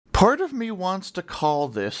Part of me wants to call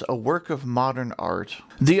this a work of modern art.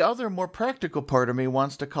 The other, more practical part of me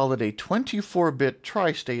wants to call it a 24-bit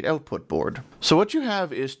tri-state output board. So what you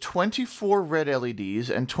have is 24 red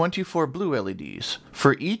LEDs and 24 blue LEDs.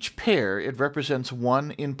 For each pair, it represents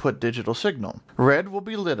one input digital signal. Red will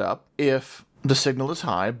be lit up if the signal is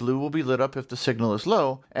high, blue will be lit up if the signal is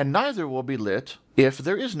low, and neither will be lit if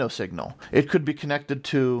there is no signal. It could be connected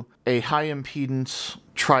to a high impedance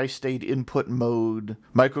tri-state input mode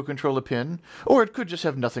microcontroller pin, or it could just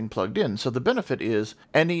have nothing plugged in. So the benefit is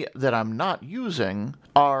any that I'm not using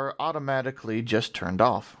are automatically just turned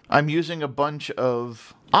off. I'm using a bunch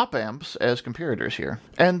of op amps as comparators here.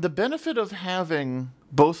 And the benefit of having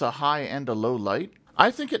both a high and a low light, I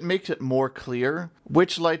think it makes it more clear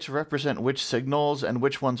which lights represent which signals and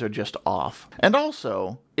which ones are just off. And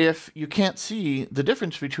also, if you can't see the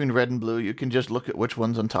difference between red and blue, you can just look at which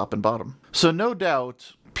one's on top and bottom. So no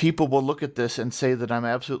doubt, people will look at this and say that I'm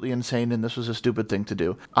absolutely insane and this was a stupid thing to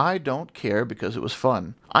do. I don't care because it was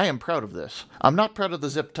fun. I am proud of this. I'm not proud of the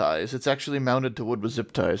zip ties. It's actually mounted to wood with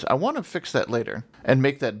zip ties. I want to fix that later and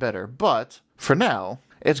make that better. But for now,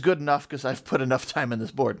 it's good enough because I've put enough time in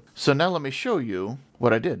this board. So now let me show you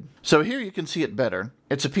what I did. So here you can see it better.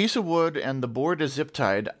 It's a piece of wood and the board is zip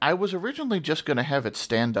tied. I was originally just going to have it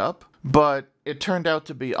stand up, but it turned out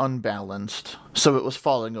to be unbalanced, so it was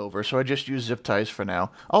falling over, so I just used zip ties for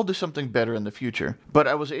now. I'll do something better in the future, but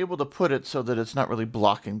I was able to put it so that it's not really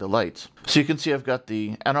blocking the lights. So you can see I've got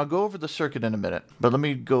and I'll go over the circuit in a minute, but let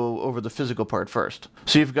me go over the physical part first.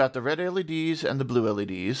 So you've got the red LEDs and the blue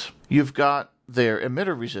LEDs. You've got their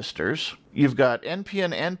emitter resistors. You've got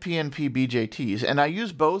NPN and PNP BJTs, and I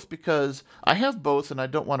use both because I have both and I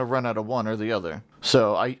don't want to run out of one or the other.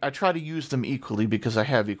 So I try to use them equally because I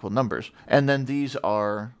have equal numbers. And then these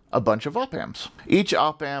are a bunch of op amps. Each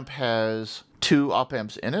op amp has 2 op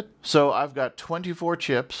amps in it, so I've got 24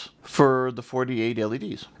 chips for the 48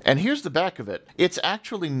 LEDs. And here's the back of it. It's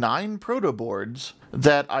actually 9 proto boards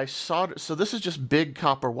that I soldered. So this is just big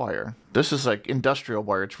copper wire. This is like industrial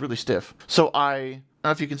wire. It's really stiff. So I don't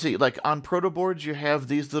know if you can see, like on proto boards, you have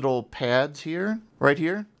these little pads here, right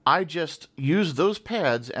here. I just used those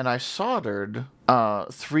pads and I soldered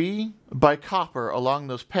 3 by copper along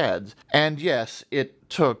those pads. And yes, it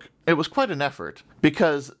was quite an effort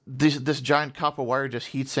because this giant copper wire just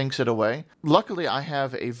heat sinks it away. Luckily, I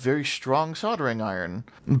have a very strong soldering iron,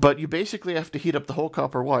 but you basically have to heat up the whole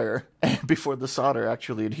copper wire before the solder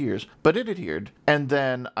actually adheres. But it adhered. And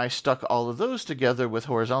then I stuck all of those together with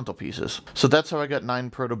horizontal pieces. So that's how I got 9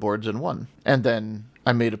 proto boards in one. And then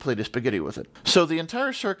I made a plate of spaghetti with it. So the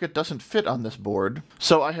entire circuit doesn't fit on this board,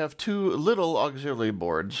 so I have 2 little auxiliary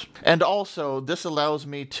boards. And also, this allows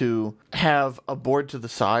me to have a board to the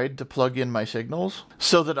side to plug in my signals,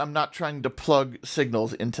 so that I'm not trying to plug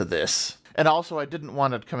signals into this. And also, I didn't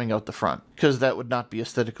want it coming out the front, because that would not be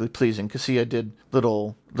aesthetically pleasing. Because see, I did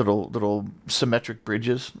little symmetric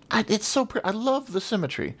bridges. It's so pretty. I love the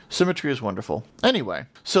symmetry. Symmetry is wonderful. Anyway,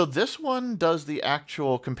 so this one does the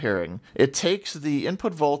actual comparing. It takes the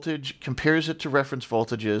input voltage, compares it to reference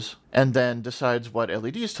voltages, and then decides what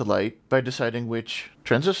LEDs to light by deciding which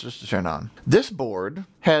transistors to turn on. This board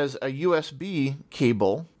has a USB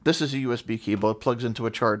cable. This is a USB cable. It plugs into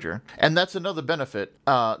a charger. And that's another benefit.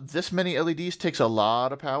 This many LEDs takes a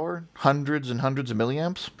lot of power, hundreds and hundreds of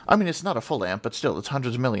milliamps. I mean, it's not a full amp, but still, it's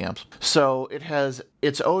hundreds of milliamps. So it has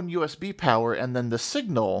its own USB power, and then the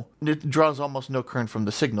signal, it draws almost no current from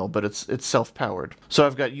the signal, but it's self-powered. So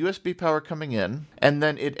I've got USB power coming in, and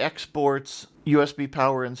then it exports USB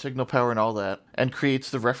power and signal power and all that, and creates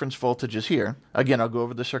the reference voltages here. Again, I'll go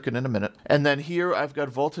over the circuit in a minute. And then here I've got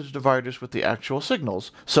voltage dividers with the actual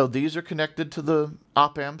signals. So these are connected to the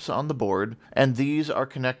op amps on the board, and these are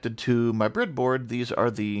connected to my breadboard. These are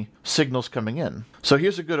the signals coming in. So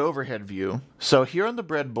here's a good overhead view. So here on the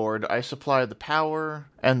breadboard, I supply the power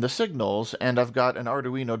and the signals, and I've got an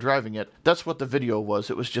Arduino driving it. That's what the video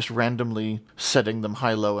was. It was just randomly setting them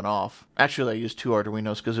high, low, and off. Actually, I used 2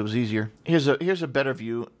 Arduinos because it was easier. Here's a better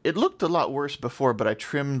view. It looked a lot worse before, but I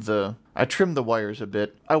trimmed the wires a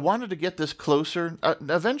bit. I wanted to get this closer.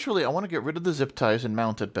 Eventually, I want to get rid of the zip ties and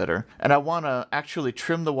mount it better. And I want to actually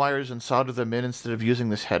trim the wires and solder them in instead of using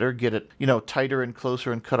this header, get it, tighter and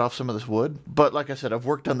closer and cut off some of this wood. But like I said, I've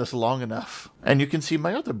worked on this long enough. And you can see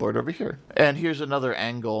my other board over here. And here's another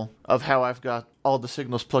angle of how I've got all the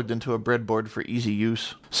signals plugged into a breadboard for easy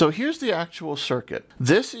use. So here's the actual circuit.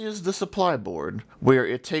 This is the supply board where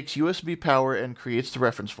it takes USB power and creates the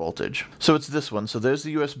reference voltage. So it's this one. So there's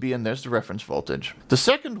the USB and there's as the reference voltage. The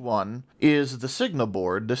second one is the signal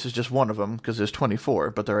board. This is just one of them because there's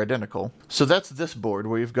 24, but they're identical. So that's this board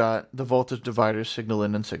where you've got the voltage dividers, signal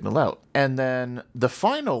in and signal out. And then the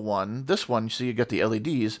final one, this one, so you get the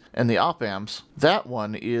LEDs and the op amps, that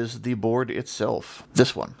one is the board itself,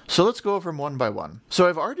 this one. So let's go over them one by one. So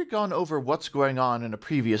I've already gone over what's going on in a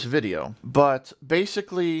previous video, but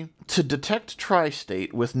basically to detect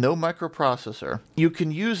tri-state with no microprocessor, you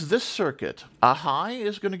can use this circuit. A high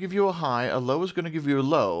is going to give you a high, a low is going to give you a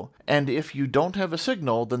low, and if you don't have a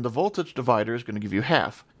signal, then the voltage divider is going to give you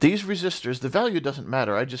half. These resistors, the value doesn't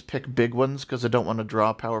matter. I just pick big ones because I don't want to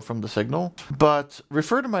draw power from the signal. But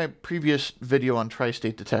refer to my previous video on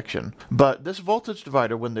tri-state detection. But this voltage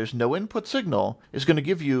divider, when there's no input signal, is going to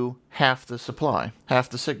give you half the supply, half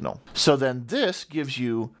the signal. So then this gives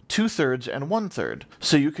you 2/3 and 1/3.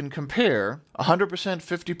 So you can compare 100%,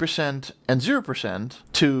 50%, and 0%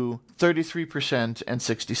 to 33% and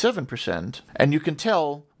 67%, and you can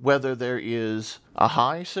tell whether there is a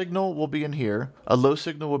high signal will be in here, a low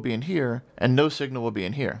signal will be in here, and no signal will be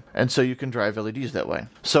in here. And so you can drive LEDs that way.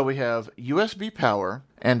 So we have USB power,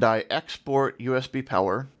 and I export USB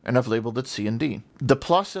power, and I've labeled it C and D. The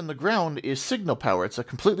plus and the ground is signal power. It's a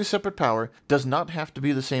completely separate power, does not have to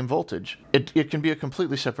be the same voltage. It can be a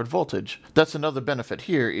completely separate voltage. That's another benefit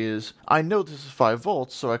here is, I know this is 5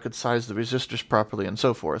 volts, so I could size the resistors properly and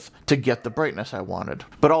so forth to get the brightness I wanted.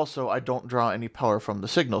 But also, I don't draw any power from the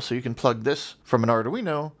signal, so you can plug this from an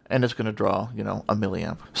Arduino, and it's going to draw, you know, a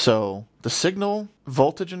milliamp. So the signal,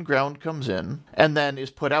 voltage, and ground comes in, and then is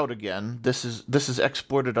put out again. This is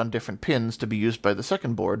exported on different pins to be used by the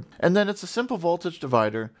second board, and then it's a simple voltage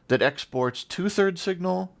divider that exports 2/3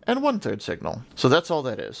 signal and 1/3 signal. So that's all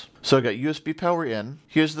that is. So I got USB power in,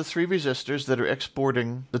 here's the 3 resistors that are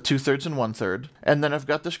exporting the 2/3 and 1/3, and then I've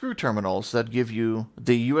got the screw terminals that give you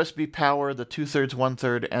the USB power, the 2/3,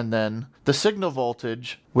 1/3, and then the signal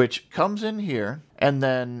voltage, which comes in here, and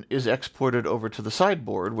then is exported over to the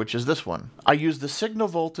sideboard, which is this one. I use the signal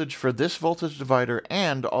voltage for this voltage divider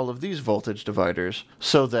and all of these voltage dividers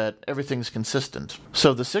so that everything's consistent.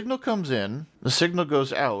 So the signal comes in, the signal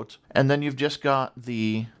goes out, and then you've just got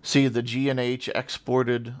the G and H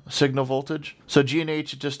exported signal voltage. So G and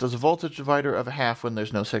H just does a voltage divider of a half when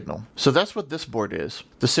there's no signal. So that's what this board is.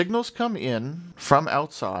 The signals come in from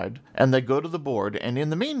outside, and they go to the board, and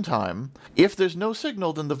in the meantime, if there's no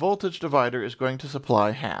signal, then the voltage divider is going to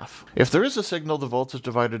supply half. If there is a signal, the voltage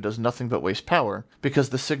divider does nothing but waste power, because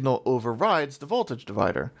the signal overrides the voltage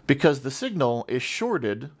divider. Because the signal is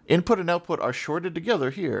shorted, input and output are shorted together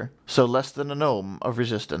here, so less than an ohm of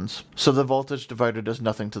resistance. So the voltage divider does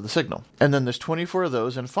nothing to the signal. And then there's 24 of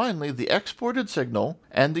those, and finally the exported signal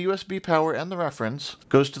and the USB power and the reference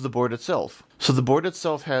goes to the board itself. So the board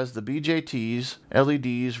itself has the BJTs,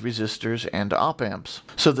 LEDs, resistors, and op amps.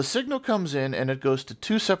 So the signal comes in and it goes to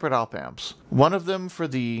 2 separate op amps. One of them for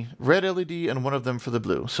the red LED and one of them for the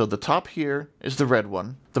blue. So the top here is the red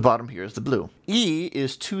one, the bottom here is the blue. E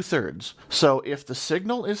is 2/3. So if the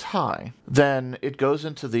signal is high, then it goes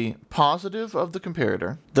into the positive of the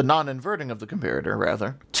comparator, the non-inverting of the comparator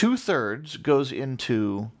rather. 2/3 goes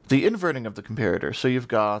into the inverting of the comparator. So you've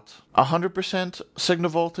got 100% signal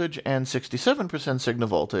voltage and 67% signal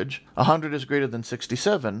voltage. 100 is greater than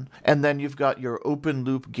 67. And then you've got your open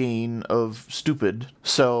loop gain of stupid.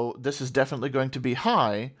 So this is definitely going to be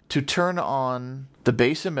high to turn on the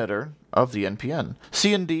base emitter of the NPN.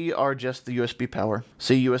 C and D are just the USB power.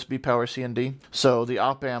 C, USB power, C and D. So the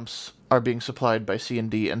op amps are being supplied by C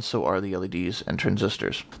and D, and so are the LEDs and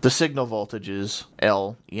transistors. The signal voltage is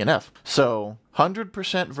L, E, and F. So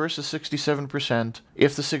 100% versus 67%.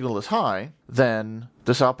 If the signal is high, then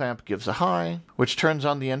this op amp gives a high, which turns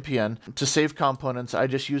on the NPN. To save components, I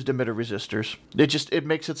just used emitter resistors. It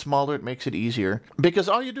makes it smaller, it makes it easier. Because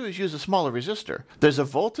all you do is use a smaller resistor. There's a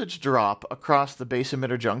voltage drop across the base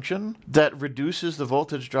emitter junction that reduces the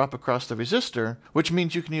voltage drop across the resistor, which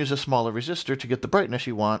means you can use a smaller resistor to get the brightness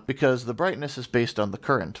you want, because the brightness is based on the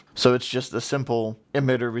current. So it's just a simple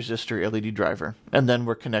emitter resistor LED driver. And then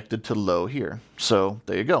we're connected to low here. So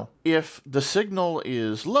there you go. If the signal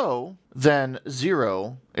is low, then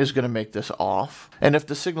 0 is going to make this off. And if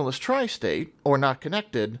the signal is tri-state or not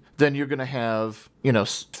connected, then you're going to have,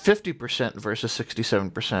 50% versus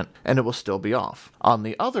 67%, and it will still be off. On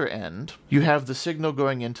the other end, you have the signal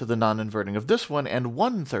going into the non-inverting of this one and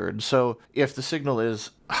 1/3. So if the signal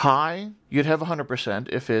is high, you'd have 100%.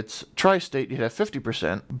 If it's tri-state, you'd have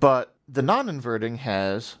 50%. But the non-inverting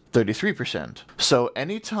has 33%. So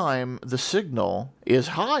anytime the signal is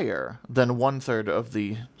higher than 1/3 of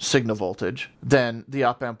the signal voltage, then the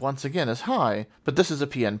op-amp once again is high, but this is a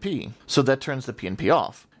PNP, so that turns the PNP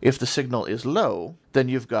off. If the signal is low, then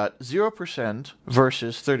you've got 0%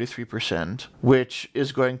 versus 33%, which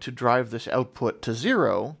is going to drive this output to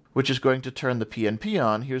 0, which is going to turn the PNP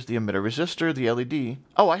on. Here's the emitter resistor, the LED.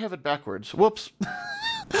 Oh, I have it backwards. Whoops.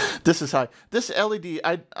 This is high. This LED,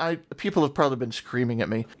 people have probably been screaming at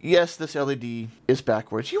me. Yes, this LED is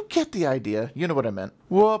backwards. You get the idea. You know what I meant.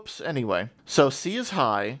 Whoops. Anyway, so C is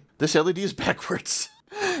high. This LED is backwards.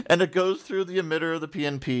 And it goes through the emitter of the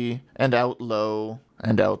PNP and out low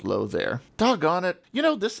there. Doggone it. You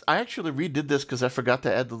know, this, I actually redid this because I forgot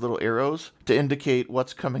to add the little arrows to indicate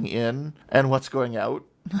what's coming in and what's going out.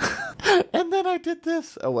 And then I did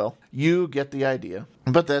this. Oh well, you get the idea.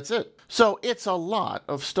 But that's it. So it's a lot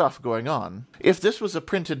of stuff going on. If this was a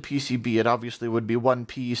printed PCB, it obviously would be one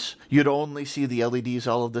piece. You'd only see the LEDs.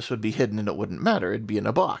 All of this would be hidden and it wouldn't matter. It'd be in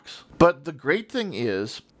a box. But the great thing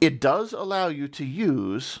is, it does allow you to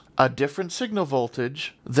use a different signal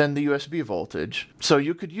voltage than the USB voltage. So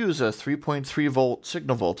you could use a 3.3 volt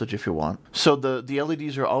signal voltage if you want. So the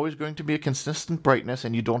LEDs are always going to be a consistent brightness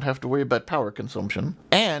and you don't have to worry about power consumption.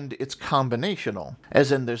 And it's combinational,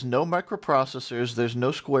 as in there's no microprocessors, there's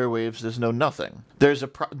no square waves, there's no nothing. There's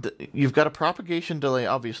you've got a propagation delay,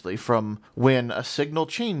 obviously, from when a signal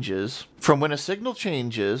changes,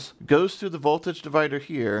 goes through the voltage divider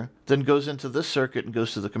here, then goes into this circuit and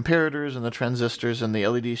goes to the comparators and the transistors, and the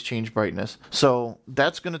LEDs change brightness. So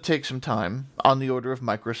that's going to take some time, on the order of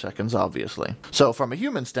microseconds, obviously. So from a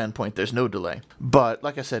human standpoint, there's no delay. But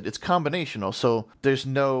like I said, it's combinational, so there's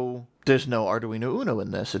no Arduino Uno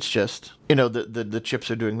in this. It's just, you know, the chips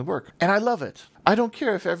are doing the work. And I love it. I don't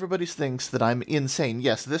care if everybody thinks that I'm insane.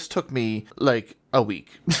 Yes, this took me like a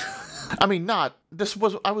week. I mean, I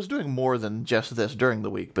was doing more than just this during the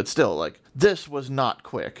week, but still, like, this was not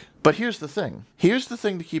quick. But here's the thing. Here's the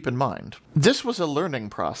thing to keep in mind. This was a learning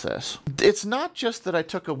process. It's not just that I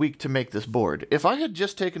took a week to make this board. If I had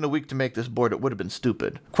just taken a week to make this board, it would have been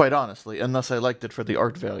stupid, quite honestly, unless I liked it for the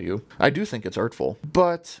art value. I do think it's artful.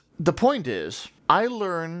 But the point is, I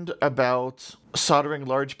learned about soldering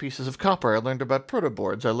large pieces of copper. I learned about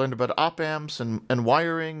protoboards. I learned about op-amps and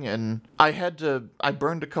wiring, and I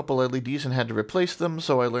burned a couple LEDs and had to replace them,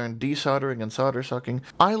 so I learned desoldering and solder sucking.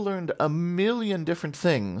 I learned a million different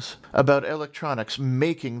things about electronics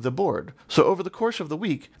making the board. So over the course of the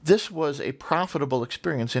week, this was a profitable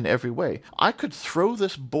experience in every way. I could throw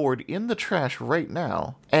this board in the trash right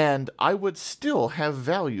now, and I would still have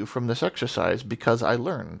value from this exercise because I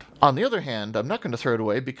learned. On the other hand, I'm not going to throw it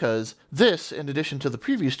away because this, in addition to the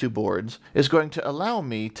previous two boards, is going to allow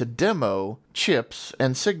me to demo chips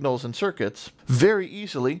and signals and circuits very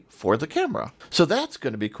easily for the camera. So that's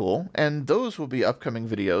going to be cool, and those will be upcoming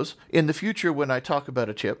videos. In the future, when I talk about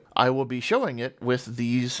a chip, I will be showing it with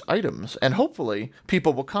these items, and hopefully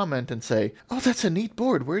people will comment and say, "Oh, that's a neat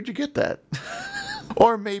board, where'd you get that?"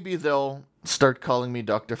 Or maybe they'll start calling me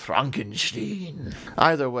Dr. Frankenstein.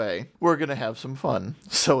 Either way, we're going to have some fun.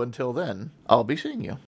 So until then, I'll be seeing you.